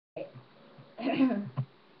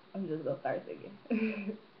I'm just gonna start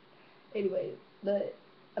singing. Anyways, but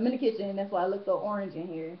I'm in the kitchen. That's why I look so orange in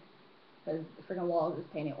here. Because the freaking walls is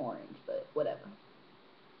painted orange. But whatever.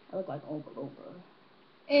 I look like Oompa Loompa.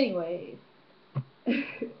 Anyways.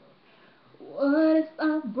 What if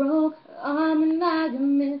I broke arm and I got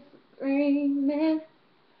misagreement?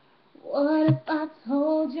 What if I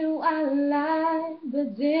told you I lied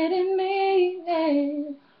but didn't mean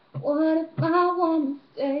it? What if my one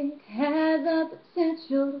mistake had the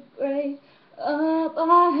potential to break up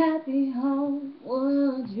our happy home?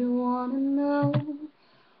 Would you wanna know?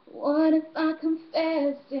 What if I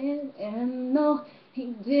confessed it and no,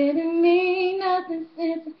 he didn't mean nothing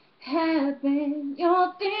since it happened?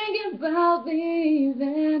 You're thinking about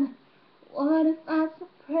leaving. What if I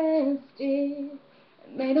suppressed it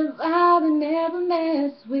and made a vow to never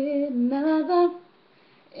mess with another?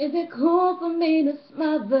 Is it cool for me to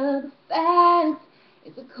smother the facts?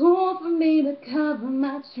 Is it cool for me to cover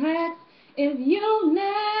my tracks if you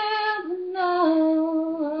never know?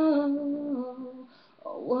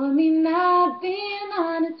 Or would me not being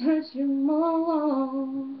honest hurt you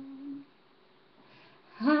more?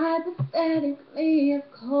 Hypothetically, of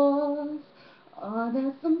course, are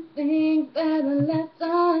there some things that are left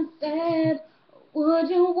unsaid? Or would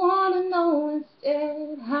you want to know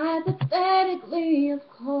instead? Hypothetically, of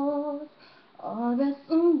course, are there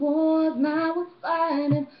some wars now we're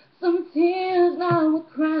fighting, some tears now we're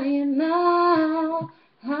crying now?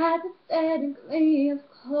 Hypothetically, of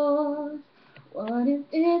course, what if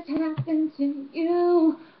this happened to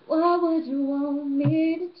you? What would you want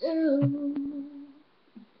me to do?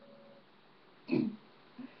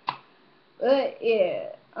 But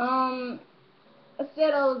yeah, I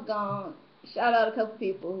said I was gonna shout out a couple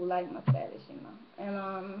people who like my status, you know,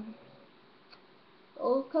 and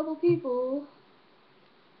those couple people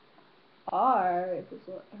are, if this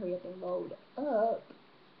will hurry up and load up.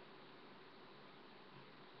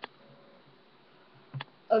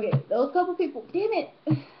 Okay, those couple people, damn it,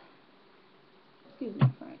 excuse my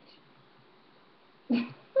French.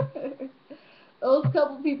 Those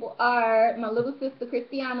couple people are my little sister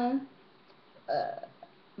Christiana,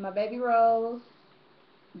 my baby Rose,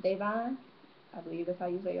 Davon, I believe that's how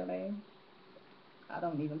you say your name. I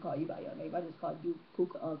don't even call you by your name. I just call you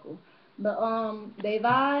Puka Uncle. But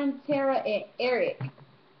Davon, Tara, and Eric.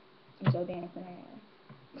 With your dancing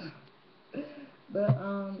ass. But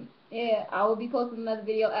yeah, I will be posting another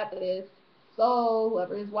video after this. So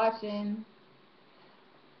whoever is watching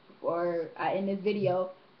before I end this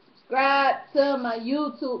video, subscribe to my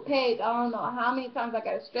YouTube page. I don't know how many times I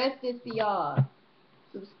gotta stress this to y'all.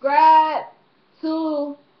 Subscribe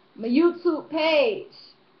to my YouTube page.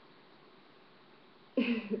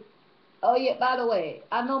 Oh yeah, by the way,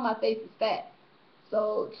 I know my face is fat,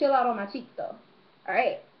 so chill out on my cheeks though.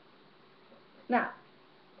 Alright? Now,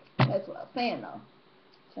 that's what I was saying though.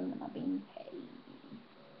 Chilling on my bean page.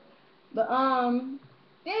 But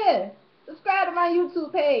yeah, subscribe to my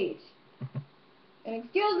YouTube page. And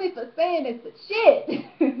excuse me for saying this, but shit.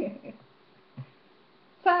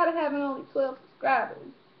 Tired of having only 12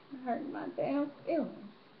 subscribers. Hurting my damn feelings.